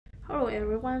Hello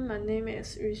everyone, my name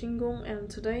is Yuxin and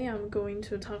today I'm going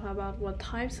to talk about what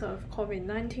types of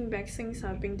COVID-19 vaccines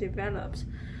have been developed.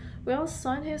 Well,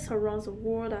 scientists around the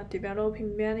world are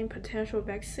developing many potential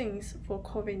vaccines for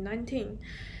COVID-19.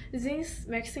 These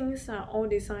vaccines are all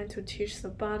designed to teach the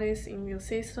body's immune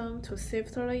system to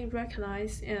safely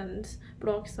recognize and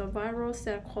block the virus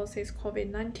that causes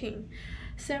COVID-19.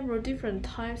 Several different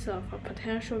types of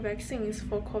potential vaccines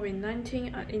for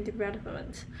COVID-19 are in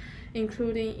development,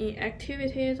 including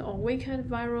inactivated or weakened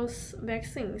virus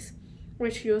vaccines,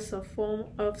 which use a form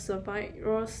of the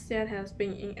virus that has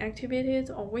been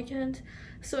inactivated or weakened,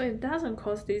 so it doesn't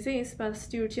cause disease but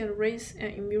still generates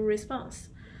an immune response.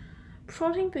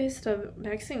 Protein-based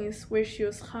vaccines, which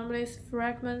use harmless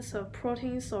fragments of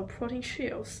proteins or protein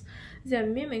shells that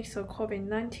mimic the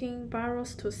COVID-19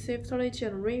 virus to safely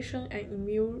generate an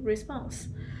immune response.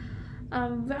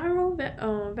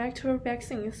 Viral vector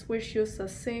vaccines, which use a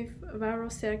safe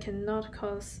virus that cannot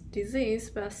cause disease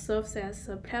but serves as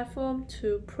a platform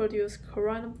to produce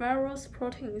coronavirus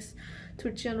proteins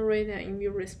to generate an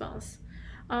immune response.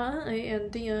 RNA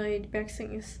and DNA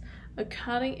vaccines, a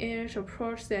cutting-edge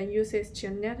approach that uses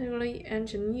genetically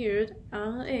engineered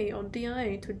RNA or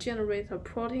DNA to generate a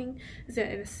protein that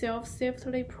itself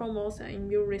safely promotes an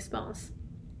immune response.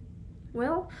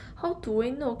 Well, how do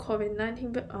we know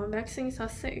COVID-19 vaccines are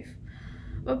safe?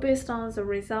 Well, based on the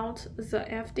result, the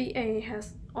FDA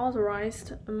has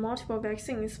authorized multiple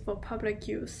vaccines for public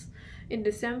use. In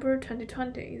December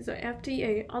 2020, the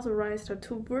FDA authorized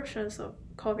two versions of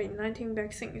COVID-19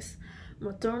 vaccines,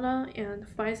 Moderna and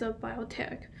Pfizer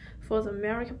Biotech, for the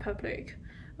American public.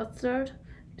 A third,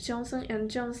 Johnson &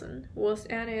 Johnson, was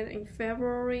added in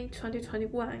February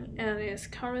 2021 and is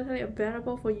currently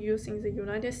available for use in the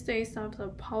United States after a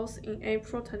pause in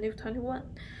April 2021.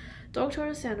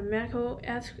 Doctors and medical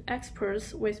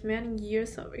experts with many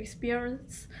years of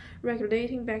experience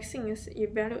regulating vaccines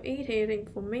evaluated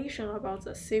information about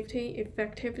the safety,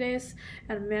 effectiveness,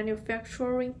 and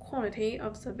manufacturing quality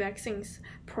of the vaccines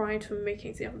prior to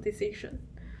making their decision.